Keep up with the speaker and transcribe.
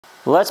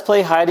Let's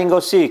play hide and go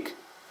seek.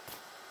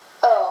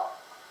 Oh,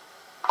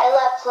 I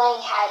love playing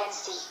hide and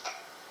seek.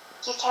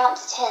 You count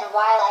to 10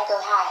 while I go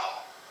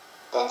hide.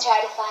 Then try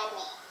to find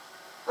me.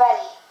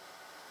 Ready,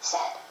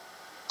 set,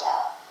 go.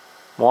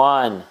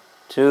 1,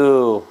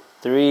 2,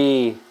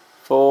 3,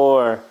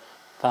 4,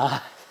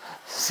 5,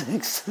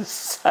 6,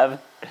 7.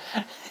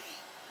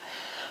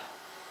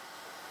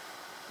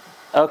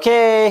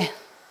 Okay,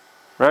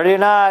 ready or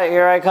not,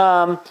 here I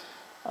come.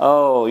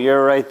 Oh,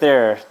 you're right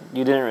there.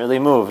 You didn't really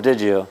move,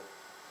 did you?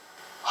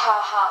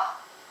 Ha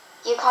ha.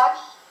 You caught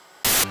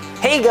me?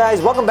 Hey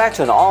guys, welcome back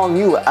to an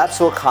all-new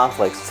episode of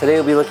KhanFlicks. Today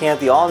we'll be looking at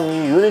the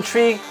all-new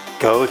Unitree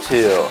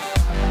Go2.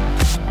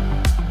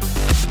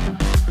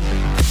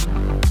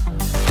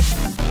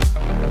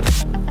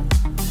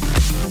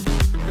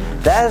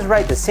 That is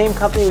right, the same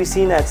company we've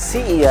seen at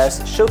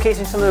CES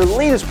showcasing some of their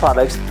latest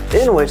products,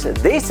 in which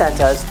they sent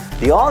us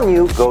the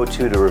all-new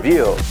Go2 to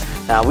review.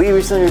 Now, we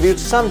recently reviewed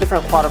some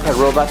different quadruped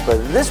robots, but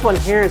this one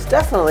here is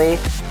definitely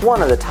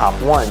one of the top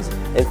ones.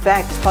 In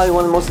fact, it's probably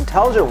one of the most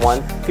intelligent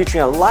ones,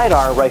 featuring a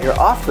LIDAR right here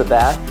off the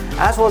bat,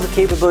 as well as the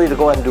capability to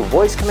go ahead and do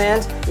voice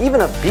commands, even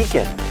a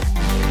beacon.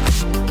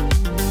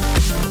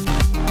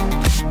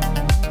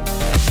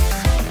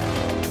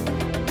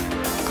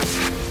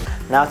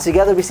 Now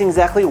together we see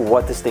exactly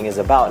what this thing is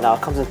about. Now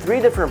it comes in 3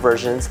 different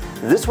versions.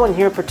 This one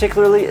here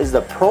particularly is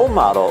the Pro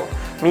model,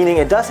 meaning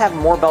it does have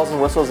more bells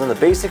and whistles than the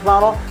basic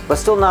model, but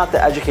still not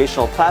the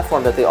educational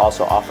platform that they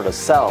also offer to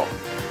sell.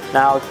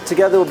 Now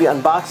together we'll be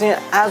unboxing it,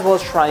 as well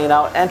as trying it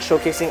out and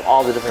showcasing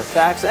all the different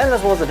facts and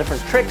as well as the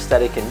different tricks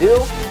that it can do.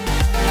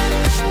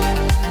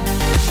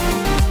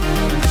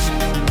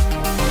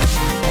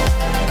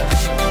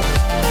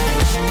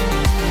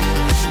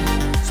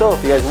 So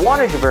if you guys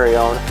wanted your very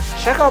own,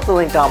 check out the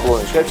link down below in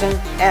the description,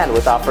 and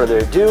without further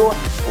ado,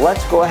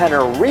 let's go ahead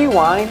and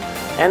rewind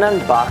and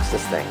unbox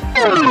this thing.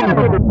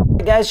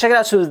 Hey guys, check it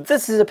out. So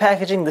this is the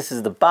packaging, this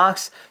is the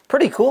box.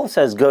 Pretty cool. It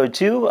says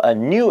Go2, a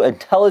new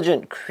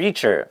intelligent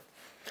creature.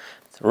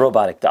 It's a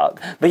robotic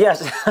dog. But yes,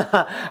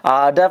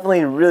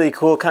 definitely really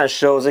cool. Kind of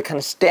shows it kind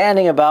of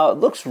standing about.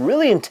 Looks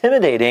really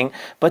intimidating,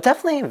 but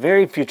definitely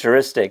very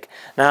futuristic.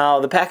 Now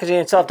the packaging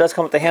itself does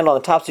come with the handle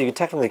on the top, so you can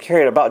technically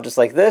carry it about just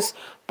like this.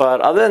 But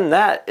other than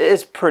that,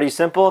 it's pretty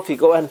simple. If you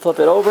go ahead and flip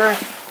it over,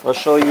 we'll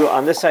show you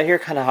on this side here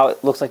kind of how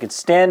it looks like it's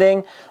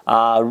standing.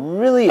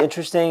 Really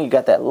interesting. You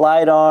got that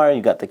LIDAR,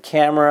 you got the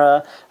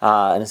camera,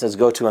 and it says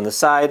Go2 on the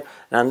side.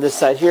 And on this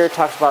side here, it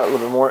talks about it a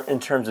little bit more in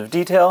terms of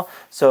detail.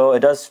 So it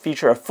does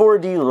feature a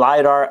 4D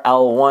LIDAR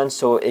L1,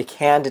 so it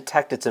can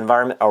detect its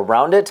environment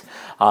around it.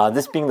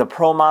 This being the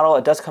Pro model,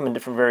 it does come in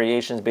different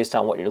variations based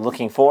on what you're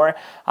looking for.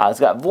 It's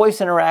got voice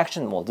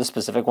interaction. Well, this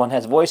specific one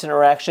has voice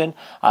interaction.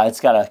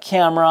 It's got a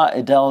camera,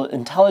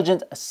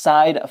 intelligent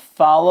side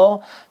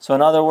follow. So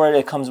in other words,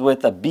 it comes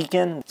with a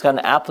beacon. It's got an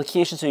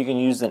application, so you can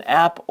use an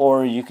app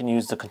or you can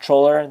use the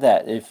controller.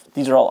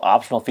 These are all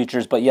optional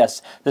features, but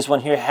yes, this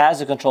one here has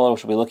a controller,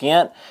 which we'll be looking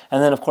at.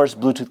 And then of course,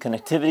 Bluetooth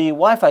connectivity,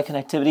 Wi-Fi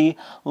connectivity,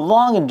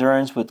 long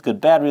endurance with good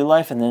battery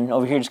life, and then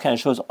over here just kind of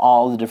shows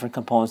all the different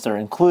components that are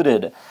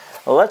included.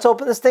 Well, let's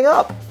open this thing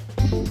up.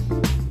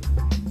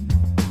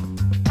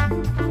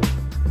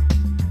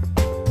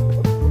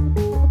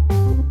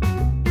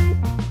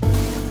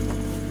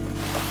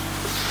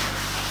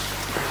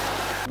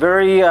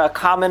 Very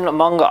common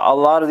among a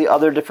lot of the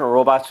other different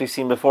robots we've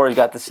seen before. You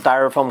got the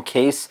styrofoam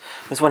case.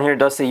 This one here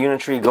does say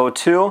Unitree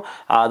Go2.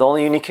 The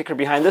only unique kicker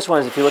behind this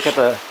one is if you look at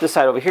this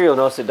side over here, you'll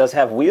notice it does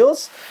have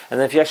wheels. And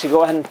then if you actually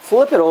go ahead and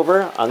flip it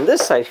over on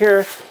this side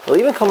here, it'll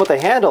even come with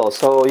a handle.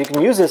 So you can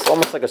use this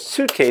almost like a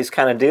suitcase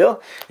kind of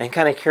deal and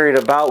kind of carry it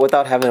about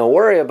without having to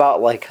worry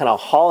about like kind of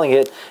hauling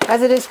it,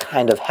 as it is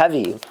kind of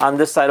heavy. On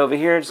this side over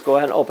here, just go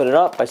ahead and open it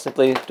up by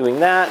simply doing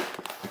that,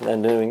 and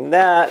then doing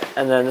that,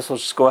 and then this will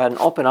just go ahead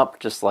and open up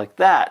just like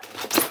that.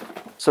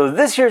 So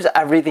this here's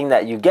everything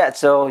that you get.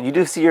 So you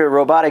do see your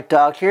robotic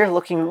dog here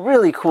looking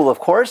really cool, of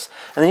course,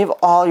 and then you have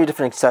all your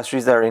different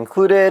accessories that are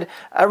included.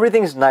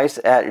 Everything's nice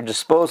at your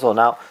disposal.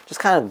 Now just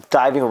kind of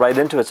diving right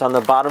into it. So on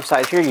the bottom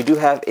side here, you do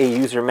have a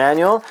user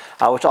manual,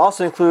 which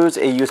also includes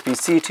a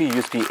USB-C to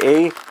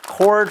USB-A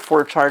cord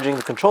for charging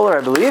the controller,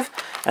 I believe.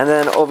 And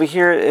then over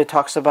here it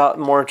talks about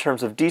more in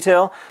terms of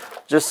detail.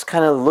 Just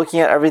kind of looking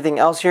at everything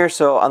else here.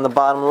 So on the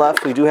bottom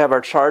left, we do have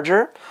our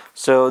charger.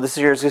 So this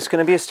here is just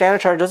going to be a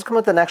standard charger. It doesn't come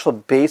with an actual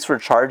base for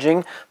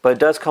charging, but it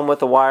does come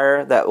with a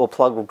wire that will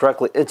plug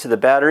directly into the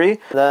battery.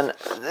 And then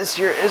this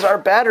here is our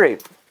battery.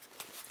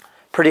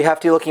 Pretty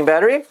hefty looking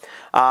battery.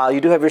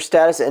 You do have your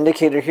status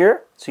indicator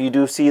here. So you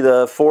do see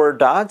the 4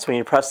 dots. When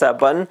you press that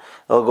button,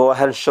 it'll go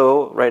ahead and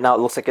show. Right now it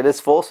looks like it is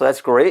full, so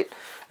that's great.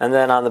 And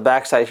then on the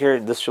back side here,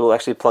 this will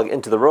actually plug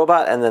into the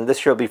robot, and then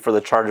this here will be for the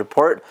charger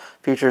port.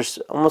 Features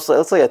almost like,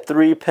 looks like a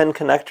 3-pin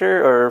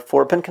connector or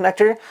 4-pin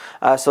connector.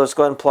 So let's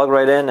go ahead and plug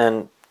right in,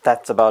 and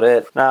that's about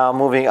it. Now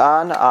moving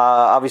on,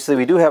 obviously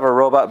we do have a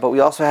robot, but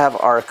we also have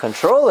our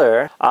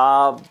controller.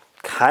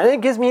 Kind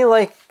of gives me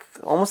like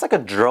almost like a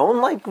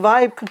drone-like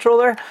vibe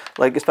controller,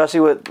 like especially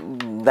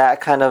with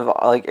that kind of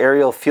like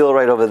aerial feel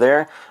right over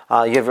there.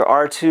 You have your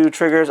R2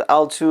 triggers,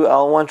 L2,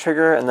 L1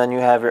 trigger, and then you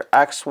have your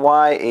X,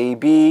 Y, A,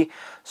 B,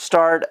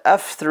 start,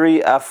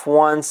 F3,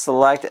 F1,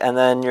 select, and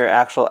then your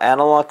actual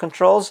analog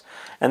controls.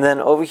 And then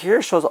over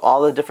here shows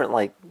all the different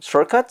like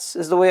shortcuts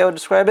is the way I would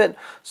describe it.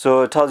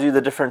 So it tells you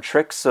the different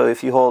tricks. So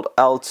if you hold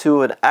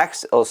L2 and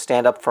X, it'll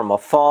stand up from a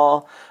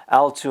fall.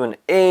 L2 and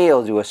A,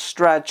 it'll do a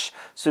stretch.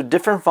 So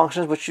different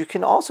functions which you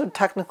can also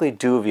technically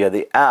do via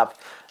the app.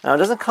 Now it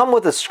doesn't come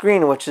with a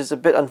screen, which is a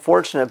bit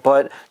unfortunate,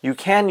 but you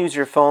can use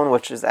your phone,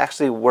 which is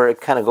actually where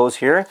it kind of goes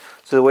here.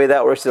 So the way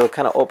that works, it'll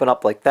kind of open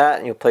up like that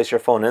and you place your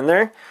phone in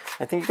there.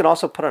 I think you can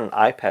also put on an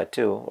iPad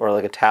too, or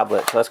like a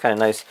tablet, so that's kind of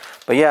nice.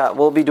 But yeah,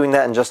 we'll be doing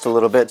that in just a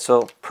little bit,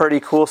 so pretty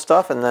cool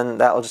stuff. And then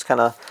that will just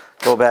kind of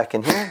go back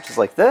in here, just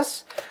like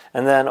this.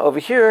 And then over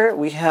here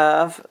we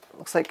have,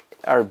 looks like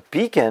our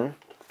beacon,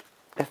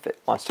 if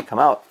it wants to come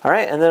out. All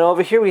right, and then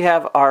over here we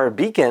have our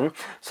beacon.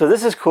 So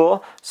this is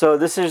cool. So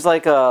this is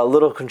like a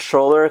little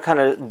controller kind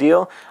of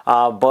deal,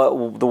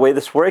 but the way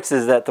this works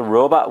is that the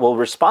robot will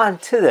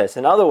respond to this.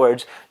 In other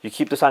words, you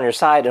keep this on your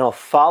side and it'll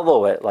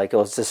follow it. Like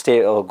it'll just stay,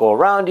 it'll go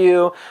around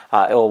you,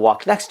 it'll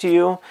walk next to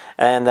you,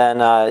 and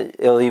then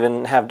it'll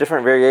even have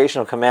different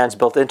variation of commands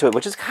built into it,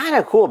 which is kind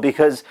of cool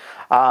because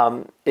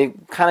it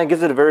kind of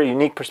gives it a very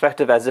unique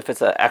perspective as if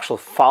it's actual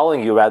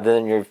following you rather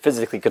than you're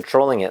physically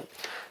controlling it.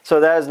 So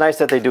that is nice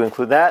that they do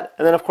include that.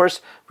 And then of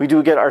course we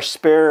do get our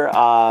spare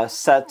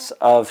sets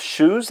of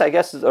shoes, I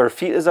guess, or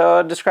feet as I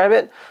would describe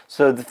it.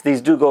 So if these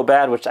do go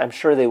bad, which I'm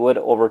sure they would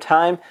over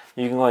time,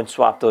 you can go ahead and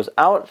swap those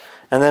out.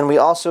 And then we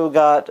also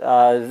got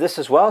this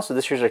as well. So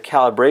this here's our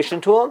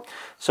calibration tool.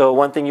 So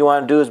one thing you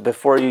want to do is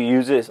before you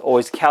use it is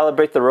always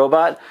calibrate the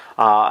robot.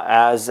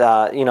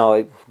 You know,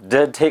 it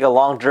did take a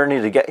long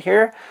journey to get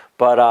here,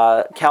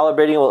 but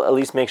calibrating will at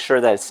least make sure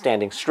that it's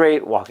standing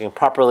straight, walking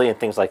properly, and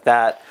things like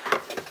that.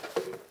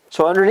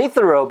 So underneath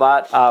the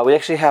robot, we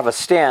actually have a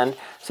stand.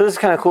 So this is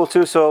kind of cool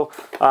too. So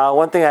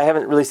one thing I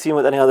haven't really seen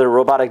with any other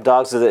robotic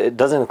dogs is that it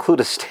doesn't include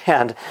a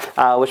stand,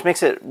 which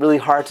makes it really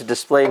hard to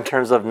display in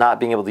terms of not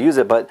being able to use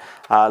it. But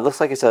it looks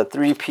like it's a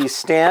 3-piece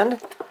stand.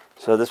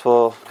 So this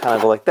will kind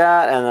of go like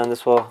that, and then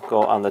this will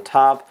go on the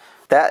top.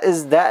 That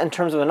is that in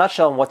terms of a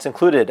nutshell and what's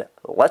included.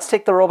 Let's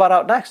take the robot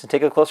out next and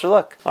take a closer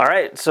look. All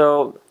right,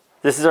 so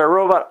this is our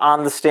robot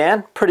on the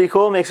stand. Pretty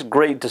cool, makes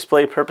great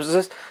display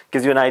purposes.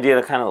 Gives you an idea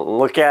to kind of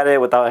look at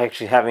it without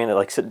actually having to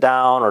like sit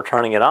down or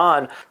turning it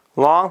on.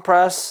 Long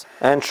press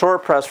and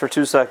short press for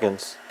 2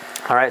 seconds.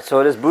 All right,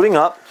 so it is booting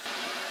up.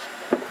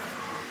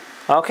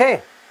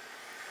 Okay.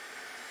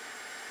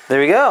 There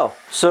we go.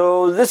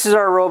 So this is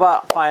our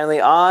robot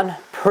finally on.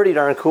 Pretty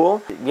darn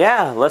cool.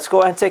 Yeah, let's go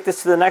ahead and take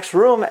this to the next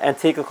room and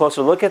take a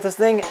closer look at this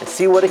thing and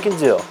see what it can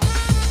do.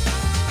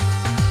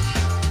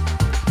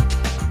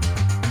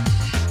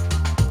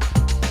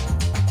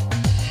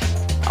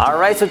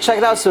 Alright, so check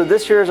it out. So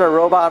this here is our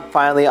robot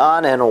finally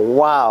on, and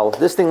wow,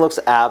 this thing looks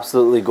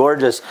absolutely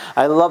gorgeous.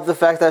 I love the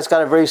fact that it's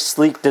got a very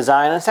sleek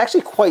design, and it's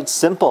actually quite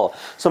simple.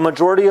 So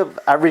majority of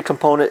every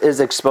component is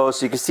exposed.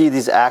 So you can see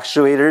these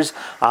actuators.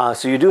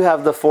 So you do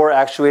have the 4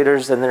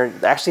 actuators, and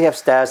they actually have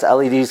status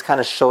LEDs kind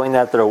of showing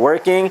that they're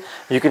working.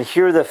 You can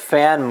hear the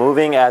fan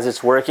moving as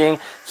it's working,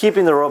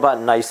 keeping the robot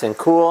nice and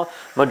cool.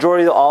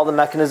 Majority of all the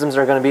mechanisms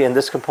are going to be in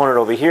this component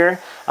over here.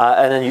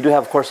 And then you do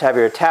have, of course, have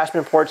your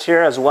attachment ports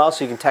here as well,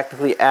 so you can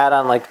technically add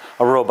on like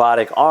a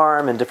robotic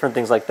arm and different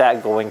things like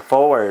that going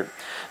forward.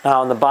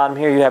 Now on the bottom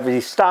here you have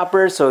these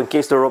stoppers, so in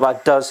case the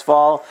robot does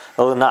fall,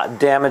 it will not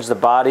damage the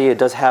body. It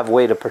does have a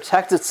way to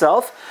protect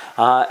itself.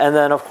 And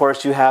then of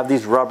course you have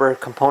these rubber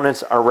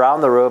components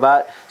around the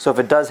robot, so if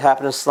it does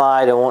happen to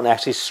slide, it won't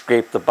actually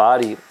scrape the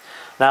body.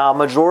 Now,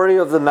 majority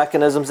of the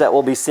mechanisms that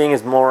we'll be seeing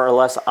is more or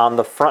less on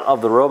the front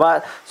of the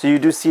robot. So you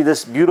do see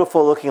this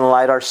beautiful looking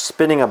LiDAR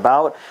spinning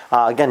about.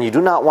 Again, you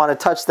do not want to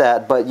touch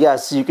that, but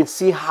yes, you can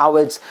see how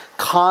it's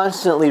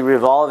constantly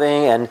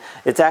revolving, and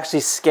it's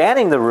actually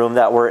scanning the room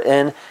that we're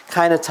in,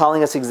 kind of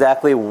telling us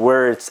exactly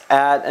where it's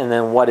at and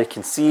then what it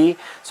can see.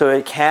 So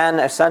it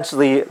can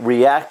essentially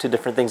react to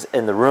different things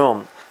in the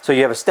room. So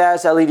you have a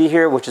status LED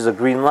here, which is a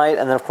green light,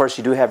 and then of course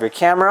you do have your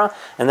camera,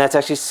 and that's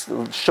actually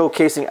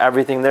showcasing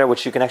everything there,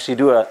 which you can actually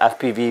do a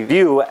FPV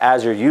view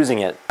as you're using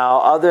it. Now,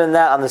 other than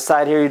that, on the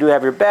side here you do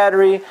have your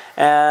battery,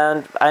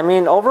 and I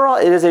mean overall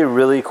it is a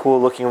really cool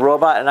looking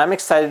robot, and I'm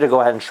excited to go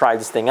ahead and try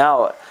this thing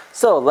out.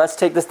 So let's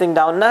take this thing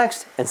down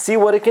next and see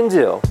what it can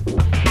do.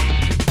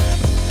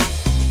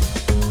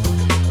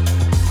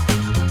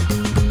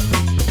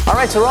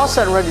 Alright, so we're all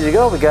set and ready to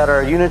go. We got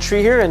our Unitree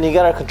here, and you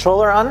got our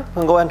controller on. We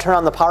can go ahead and turn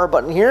on the power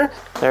button here.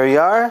 There you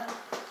are.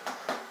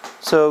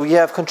 So we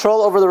have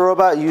control over the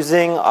robot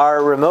using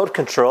our remote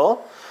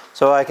control.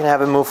 So I can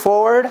have it move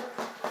forward,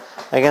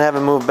 I can have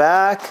it move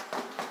back,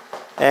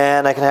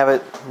 and I can have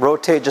it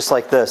rotate just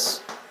like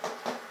this.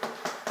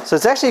 So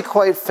it's actually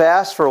quite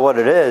fast for what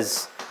it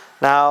is.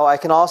 Now I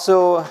can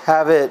also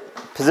have it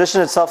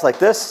position itself like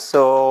this.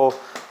 So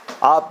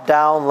up,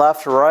 down,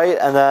 left, right,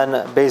 and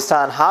then based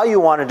on how you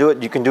want to do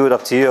it, you can do it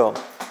up to you.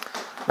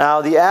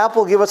 Now the app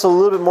will give us a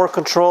little bit more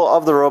control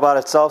of the robot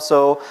itself,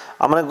 so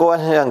I'm going to go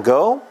ahead and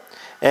go,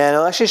 And it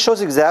actually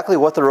shows exactly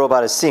what the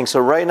robot is seeing.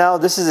 So right now,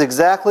 this is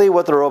exactly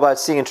what the robot is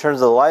seeing in terms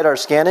of the LiDAR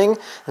scanning.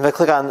 If I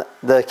click on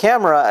the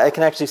camera, I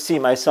can actually see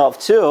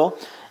myself too.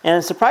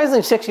 And surprisingly,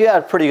 it's actually got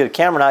a pretty good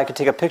camera. Now I can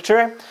take a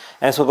picture,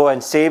 and so we'll go ahead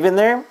and save in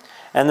there.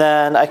 And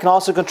then I can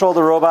also control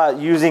the robot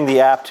using the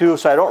app too,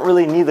 so I don't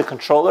really need the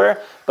controller.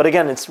 But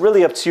again, it's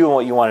really up to you and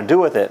what you want to do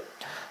with it.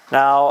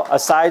 Now,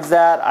 aside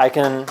that, I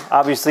can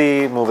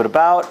obviously move it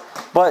about.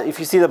 But if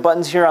you see the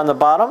buttons here on the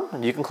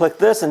bottom, you can click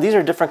this, and these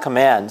are different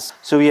commands.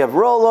 So we have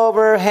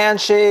rollover,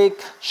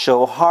 handshake,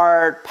 show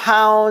heart,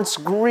 pounce,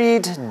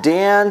 greet,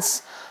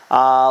 dance,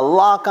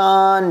 lock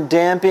on,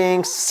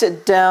 damping,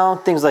 sit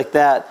down, things like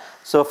that.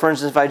 So for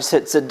instance, if I just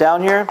hit sit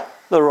down here,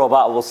 the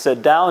robot will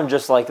sit down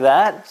just like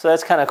that. So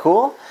that's kind of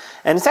cool.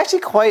 And it's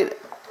actually quite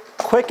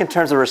quick in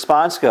terms of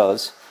response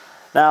goes.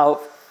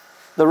 Now,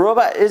 the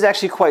robot is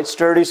actually quite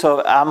sturdy,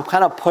 so I'm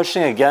kind of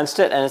pushing against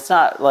it, and it's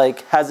not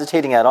like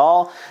hesitating at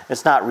all.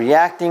 It's not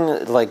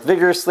reacting like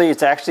vigorously.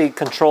 It's actually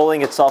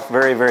controlling itself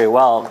very, very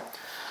well.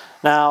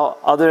 Now,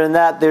 other than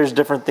that, there's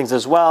different things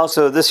as well.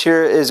 So this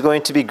here is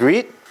going to be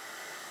greet.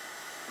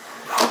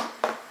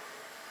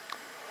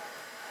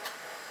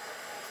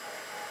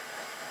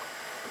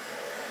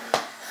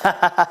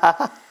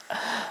 Oh,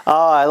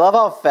 I love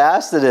how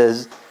fast it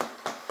is.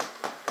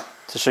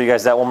 To show you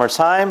guys that one more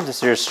time, this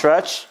is your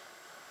stretch.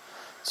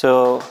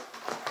 So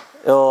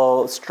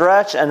it'll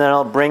stretch and then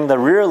it'll bring the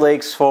rear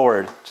legs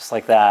forward, just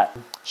like that.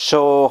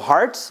 Show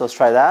heart, so let's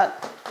try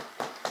that.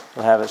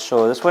 We'll have it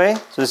show this way.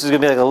 So this is gonna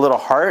be like a little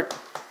heart.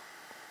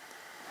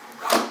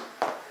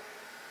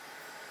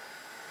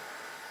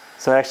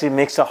 So it actually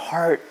makes a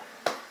heart.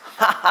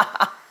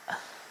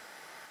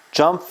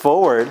 Jump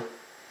forward.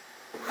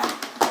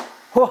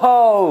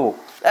 Whoa,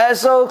 that's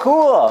so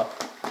cool.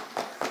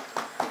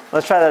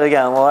 Let's try that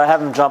again. Well, I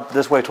have him jump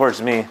this way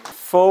towards me.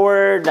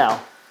 Forward now.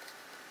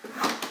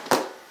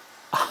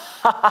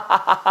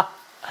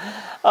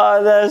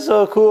 Oh, that is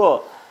so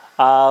cool.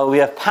 We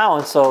have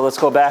pounce, so let's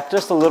go back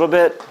just a little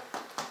bit.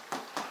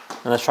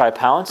 And let's try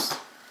pounce.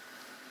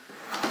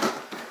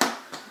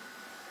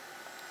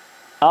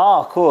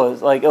 Oh, cool.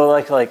 It's like,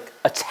 like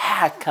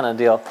attack kind of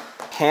deal.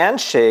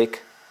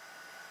 Handshake.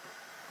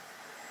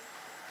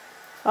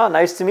 Oh,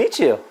 nice to meet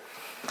you.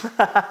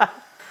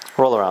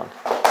 Roll around.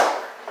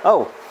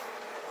 Oh.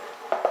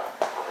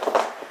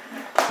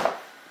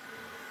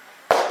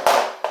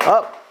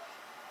 Up.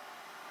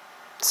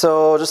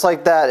 So just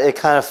like that, it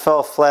kind of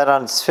fell flat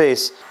on its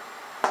face.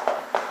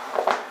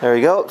 There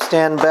we go.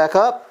 Stand back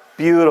up.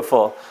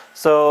 Beautiful.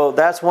 So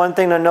that's one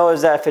thing to know,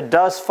 is that if it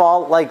does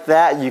fall like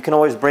that, you can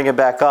always bring it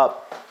back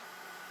up.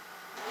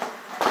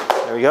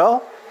 There we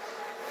go.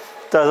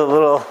 Does a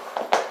little,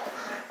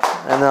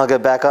 and then I'll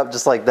get back up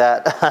just like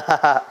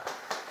that.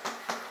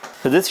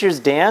 So this here's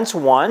dance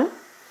 1.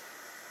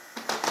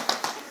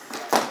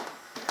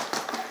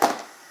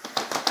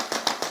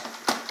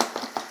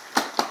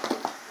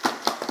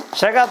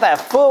 Check out that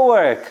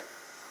footwork.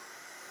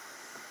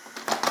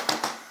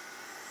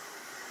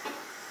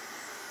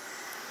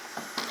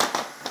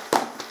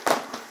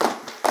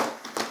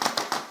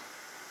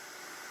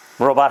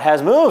 Robot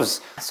has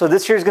moves. So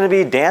this here is going to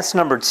be dance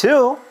number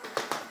 2.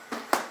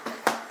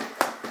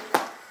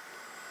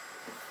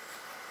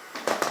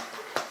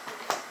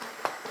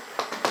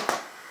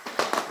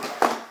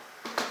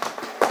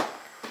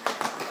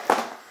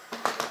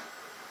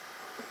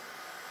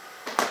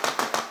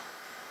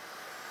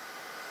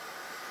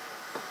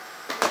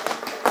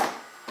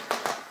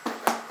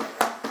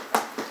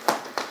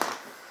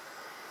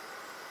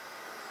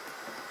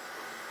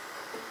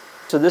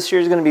 So this here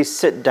is going to be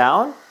sit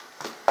down.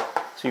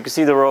 So you can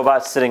see the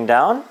robot sitting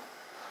down.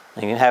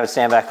 And you can have it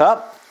stand back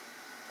up.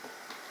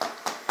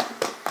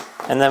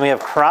 And then we have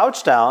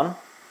crouch down.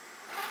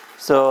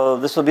 So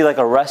this will be like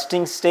a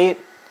resting state.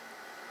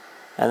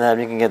 And then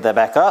you can get that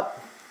back up.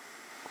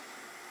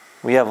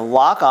 We have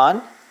lock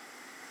on.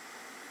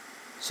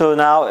 So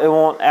now it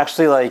won't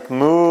actually like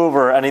move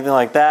or anything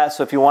like that.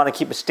 So if you want to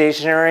keep it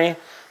stationary,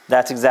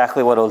 that's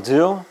exactly what it'll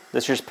do.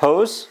 This here's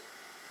pose.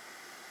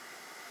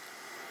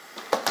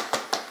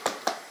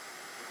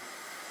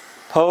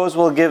 Pose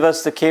will give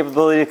us the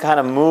capability to kind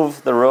of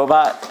move the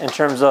robot in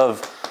terms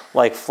of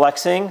like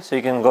flexing. So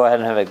you can go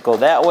ahead and have it go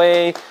that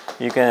way.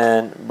 You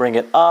can bring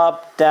it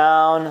up,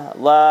 down,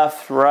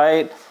 left,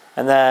 right.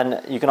 And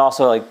then you can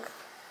also like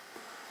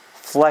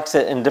flex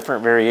it in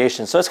different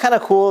variations. So it's kind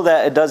of cool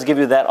that it does give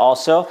you that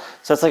also.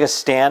 So it's like a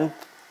stand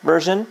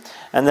version.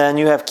 And then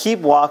you have keep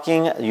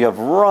walking, you have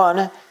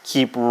run,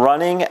 keep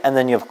running, and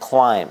then you have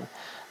climb.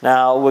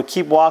 Now with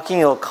keep walking,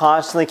 it'll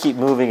constantly keep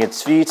moving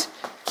its feet.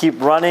 Keep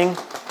running.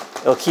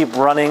 It'll keep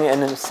running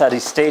in a steady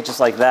state just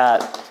like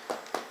that.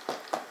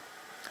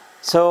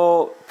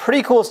 So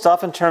pretty cool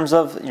stuff in terms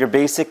of your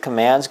basic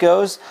commands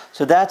goes.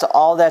 So that's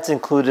all that's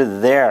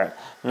included there.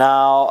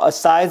 Now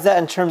aside that,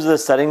 in terms of the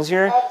settings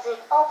here, Exit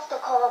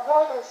obstacle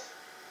avoidance.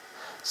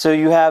 so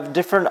you have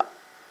different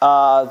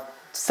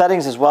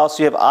settings as well.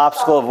 So you have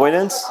obstacle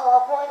avoidance.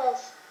 Obstacle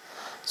avoidance.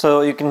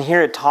 So you can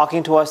hear it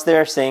talking to us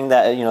there, saying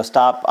that, you know,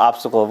 stop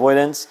obstacle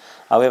avoidance.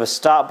 We have a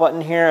stop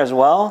button here as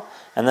well,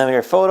 and then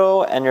your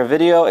photo and your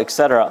video,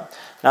 etc.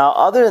 Now,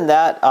 other than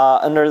that,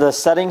 under the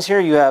settings here,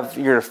 you have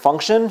your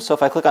function. So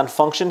if I click on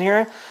function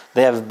here,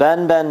 they have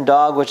BenBen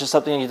Dog, which is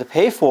something you need to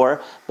pay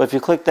for. But if you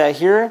click that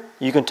here,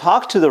 you can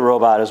talk to the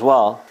robot as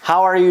well.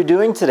 How are you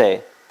doing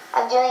today?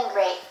 I'm doing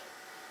great.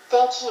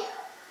 Thank you.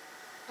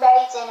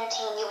 Ready to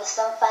entertain you with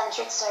some fun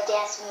tricks or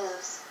dance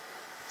moves.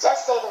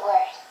 Just say the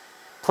word.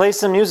 Play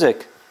some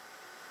music.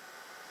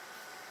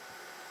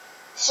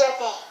 Sure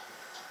thing.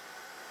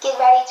 Get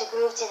ready to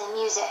groove to the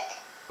music.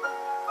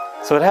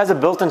 So it has a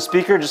built-in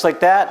speaker just like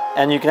that,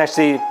 and you can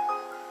actually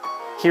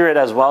hear it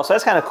as well. So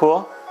that's kind of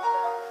cool.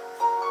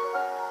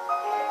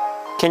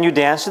 Can you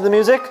dance to the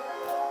music?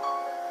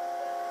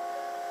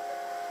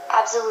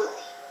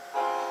 Absolutely.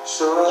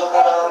 Get ready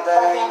for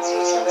fun dance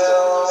routines to the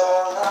music.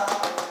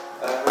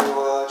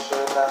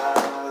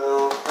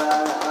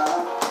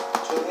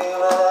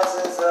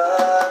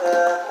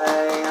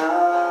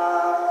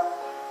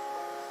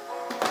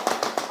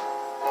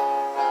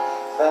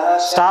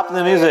 Stop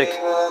the music.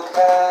 Alright,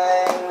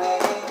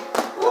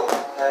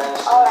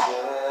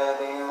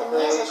 the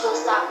music will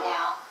stop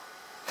now.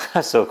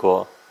 That's so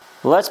cool.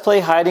 Let's play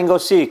hide and go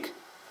seek.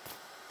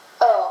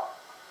 Oh,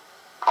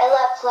 I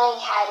love playing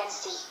hide and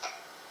seek.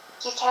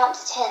 You count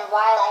to 10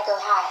 while I go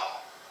hide,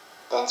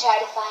 then try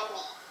to find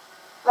me.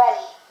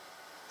 Ready,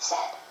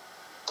 set,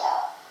 go.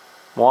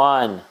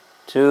 1,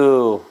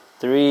 2,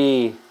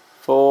 3,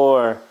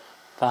 4,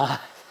 5,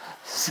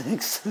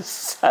 6,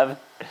 7.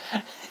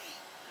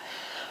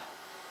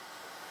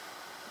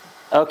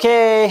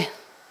 Okay,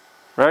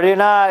 ready or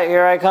not,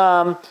 here I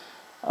come.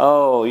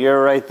 Oh,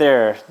 you're right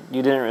there.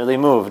 You didn't really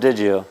move, did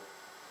you?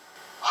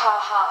 Ha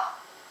ha.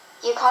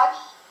 You caught me?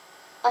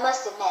 I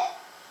must admit,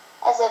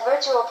 as a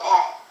virtual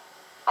pet,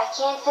 I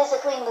can't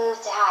physically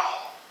move to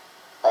hide,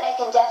 but I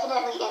can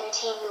definitely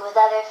entertain you with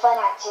other fun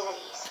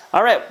activities.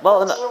 All right,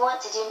 well, What do you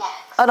want to do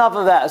next? enough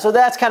of that. So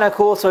that's kind of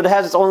cool. So it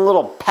has its own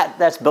little pet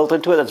that's built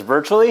into it that's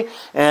virtually,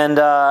 and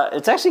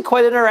it's actually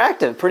quite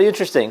interactive, pretty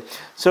interesting.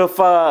 So if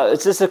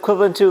it's just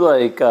equivalent to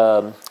like,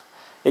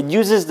 it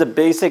uses the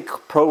basic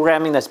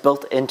programming that's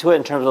built into it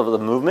in terms of the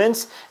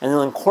movements, and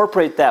they'll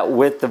incorporate that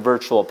with the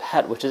virtual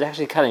pet, which is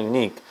actually kind of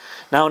unique.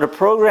 Now under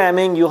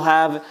programming, you'll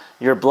have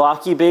your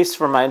blocky base,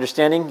 from my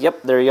understanding.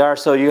 Yep, there you are.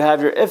 So you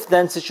have your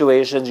if-then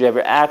situations, you have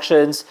your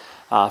actions.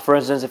 For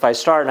instance, if I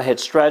start and I hit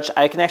stretch,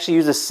 I can actually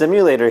use a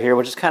simulator here,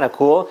 which is kind of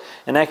cool,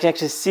 and I can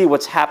actually see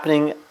what's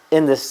happening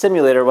in this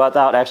simulator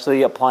without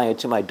actually applying it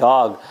to my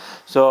dog.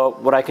 So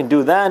what I can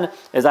do then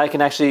is I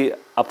can actually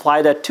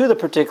apply that to the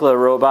particular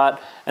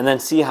robot and then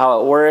see how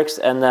it works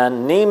and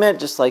then name it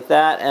just like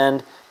that.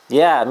 And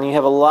yeah, I mean, you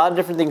have a lot of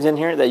different things in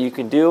here that you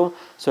can do.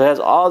 So it has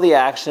all the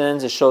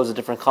actions. It shows the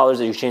different colors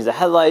that you change the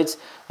headlights.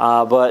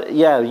 But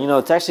yeah, you know,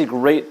 it's actually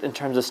great in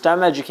terms of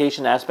STEM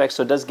education aspects.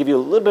 So it does give you a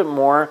little bit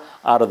more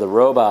out of the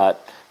robot.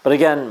 But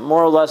again,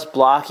 more or less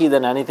blocky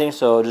than anything.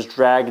 So just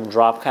drag and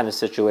drop kind of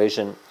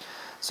situation.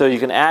 So you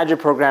can add your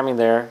programming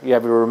there. You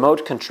have your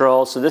remote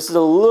control. So this is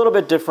a little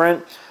bit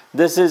different.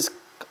 This is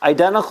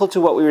identical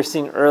to what we were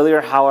seeing earlier.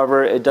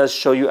 However, it does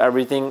show you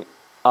everything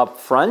up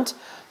front.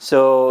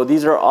 So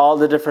these are all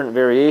the different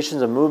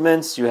variations of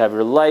movements. You have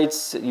your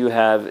lights, you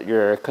have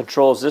your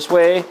controls this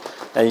way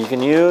that you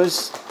can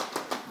use.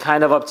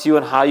 Kind of up to you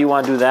on how you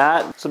want to do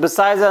that. So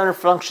besides that under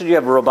function, you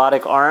have a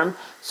robotic arm.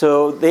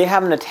 So they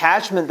have an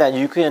attachment that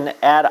you can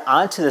add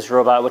onto this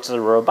robot, which is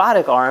a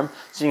robotic arm,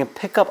 so you can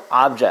pick up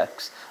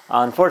objects.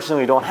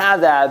 Unfortunately, we don't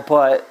have that,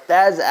 but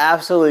that is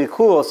absolutely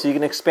cool. So you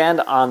can expand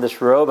on this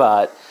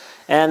robot.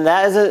 And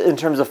that is it in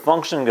terms of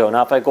function go.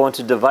 Now if I go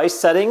into device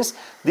settings,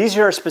 these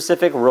are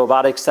specific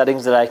robotic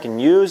settings that I can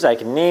use. I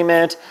can name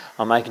it.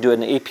 I can do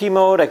it in AP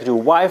mode. I can do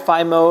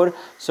Wi-Fi mode.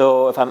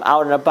 So if I'm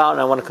out and about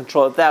and I want to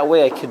control it that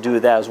way, I could do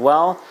that as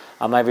well.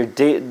 I have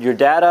your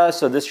data.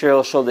 So this here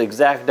will show the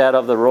exact data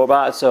of the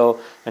robot.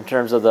 So in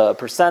terms of the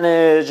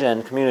percentage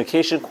and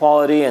communication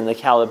quality and the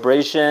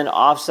calibration,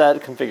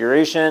 offset,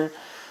 configuration,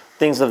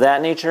 things of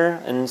that nature.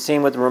 And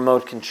same with the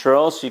remote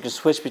control, so you can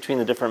switch between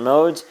the different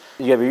modes.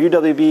 You have your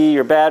UWB,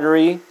 your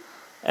battery,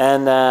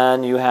 and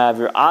then you have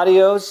your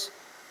audios.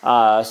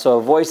 So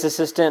voice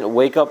assistant,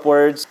 wake up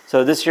words.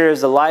 So this here is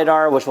the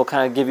LIDAR, which will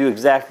kind of give you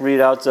exact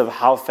readouts of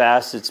how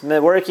fast it's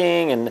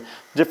working and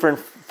different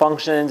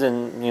functions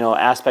and, you know,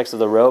 aspects of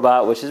the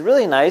robot, which is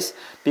really nice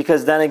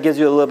because then it gives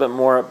you a little bit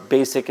more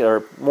basic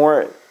or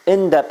more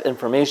in-depth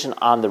information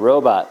on the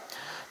robot.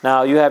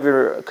 Now you have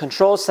your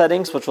control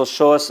settings, which will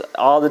show us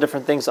all the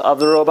different things of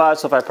the robot.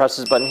 So if I press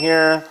this button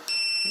here,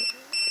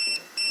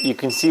 you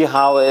can see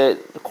how it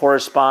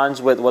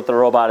corresponds with what the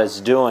robot is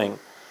doing.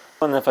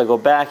 And if I go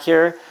back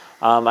here,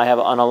 I have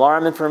an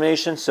alarm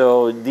information.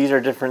 So these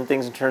are different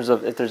things in terms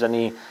of if there's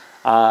any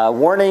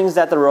warnings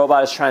that the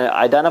robot is trying to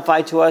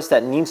identify to us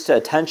that needs to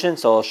attention.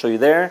 So I'll show you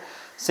there.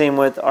 Same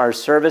with our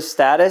service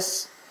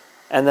status.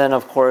 And then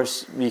of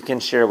course we can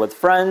share with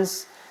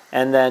friends.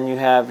 And then you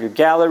have your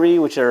gallery,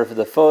 which are for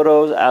the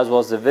photos as well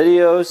as the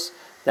videos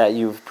that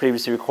you've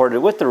previously recorded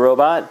with the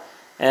robot.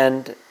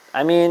 And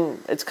I mean,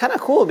 it's kind of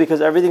cool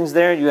because everything's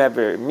there. You have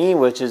your me,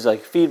 which is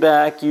like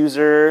feedback,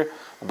 user,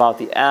 about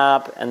the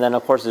app, and then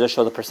of course it just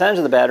shows the percentage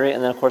of the battery,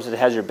 and then of course it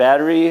has your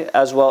battery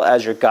as well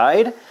as your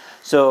guide.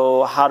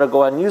 So how to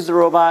go ahead and use the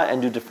robot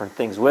and do different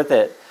things with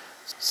it.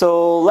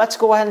 So let's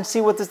go ahead and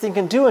see what this thing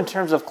can do in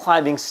terms of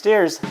climbing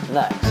stairs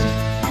next.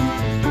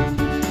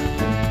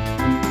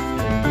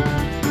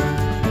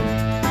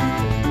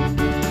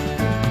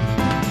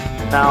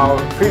 Now,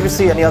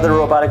 previously any other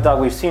robotic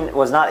dog we've seen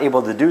was not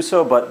able to do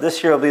so, but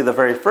this year will be the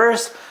very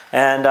first.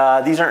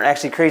 And these aren't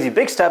actually crazy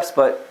big steps,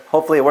 but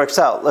hopefully it works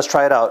out. Let's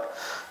try it out.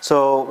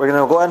 So we're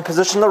gonna go ahead and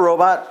position the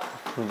robot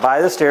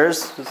by the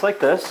stairs, just like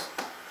this.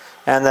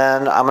 And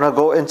then I'm gonna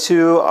go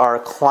into our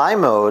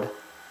climb mode,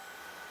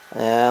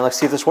 and let's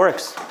see if this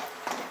works.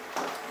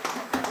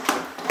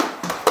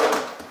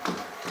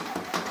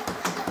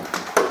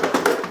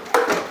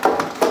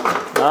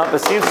 Nope,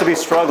 it seems to be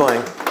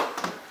struggling.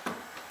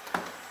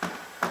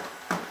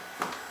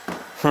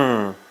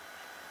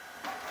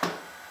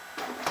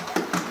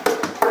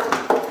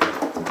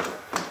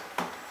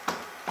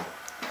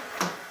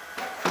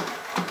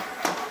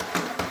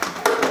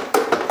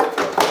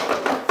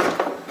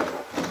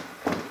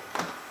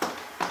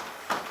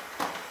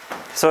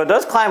 So it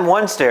does climb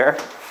one stair,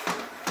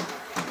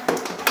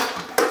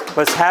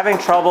 but it's having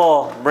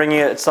trouble bringing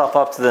itself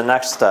up to the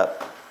next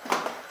step.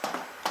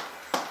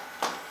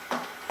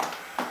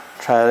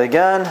 Try it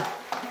again.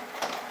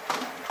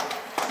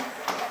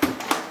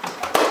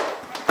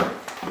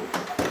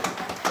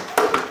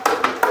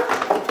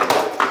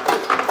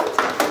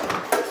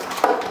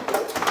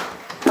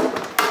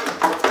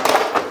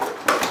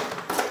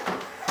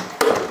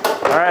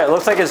 All right,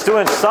 looks like it's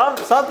doing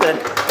something.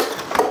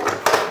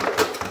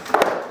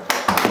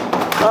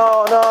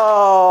 Oh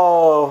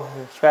no!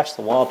 Scratched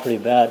the wall pretty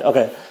bad.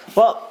 Okay,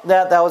 well,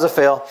 that was a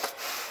fail.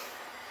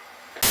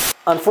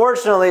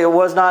 Unfortunately, it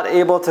was not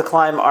able to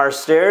climb our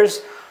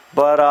stairs,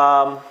 but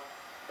I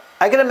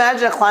can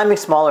imagine it climbing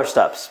smaller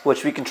steps,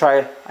 which we can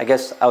try, I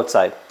guess,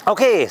 outside.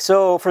 Okay,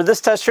 so for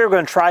this test here, we're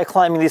going to try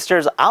climbing these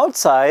stairs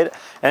outside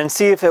and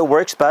see if it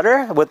works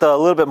better with a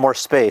little bit more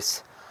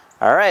space.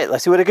 All right,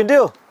 let's see what it can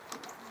do.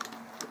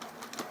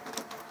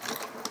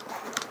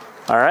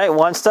 All right,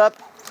 one step.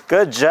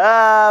 Good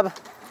job.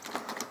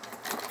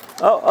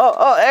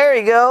 Oh, there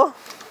you go.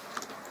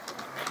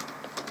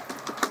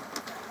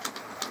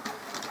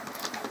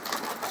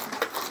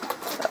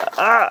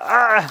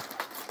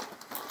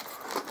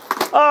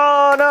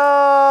 Oh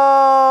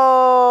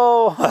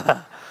no!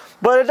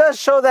 But it does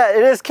show that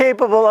it is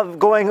capable of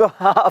going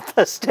up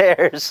the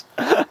stairs.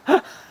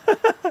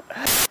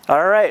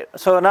 All right,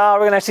 so now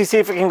we're gonna actually see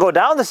if we can go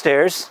down the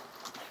stairs.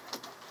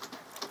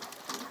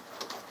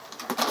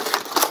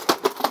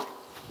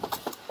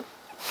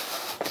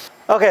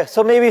 Okay,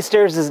 so maybe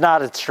stairs is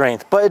not its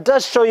strength, but it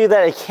does show you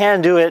that it can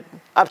do it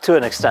up to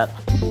an extent.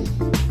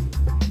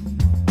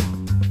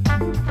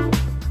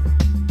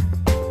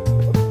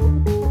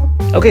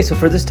 Okay, so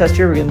for this test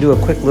here, we're gonna do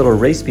a quick little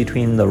race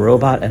between the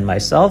robot and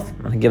myself.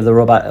 I'm gonna give the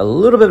robot a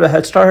little bit of a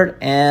head start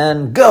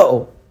and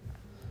go.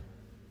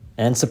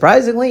 And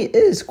surprisingly, it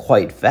is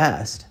quite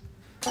fast.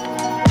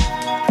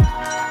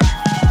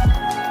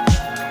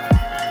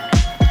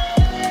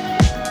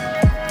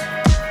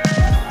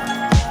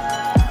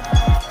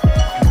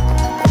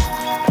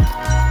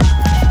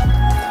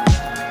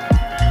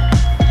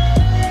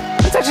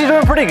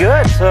 Doing pretty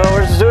good. So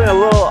we're just doing a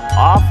little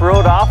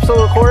off-road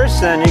obstacle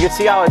course, and you can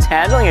see how it's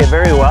handling it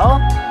very well.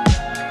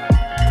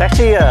 It's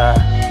actually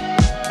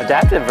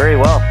adapted very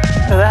well.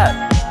 Look at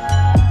that.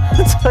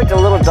 It's like a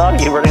little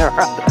doggy running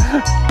around.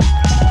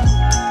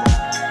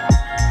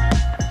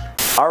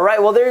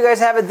 Alright, well there you guys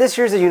have it. This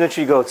year's a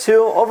Unitree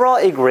Go2. Overall,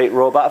 a great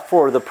robot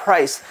for the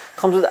price.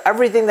 Comes with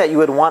everything that you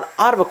would want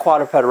out of a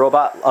quadruped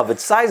robot, of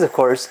its size of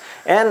course,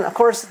 and of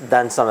course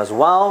then some as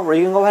well, where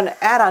you can go ahead and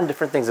add on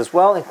different things as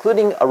well,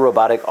 including a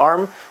robotic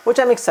arm, which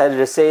I'm excited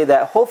to say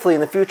that hopefully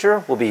in the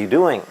future we'll be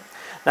doing.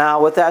 Now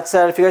with that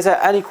said, if you guys have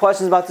any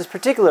questions about this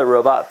particular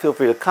robot, feel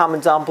free to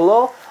comment down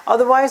below.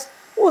 Otherwise,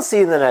 we'll see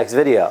you in the next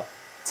video.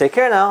 Take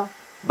care now.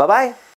 Bye bye.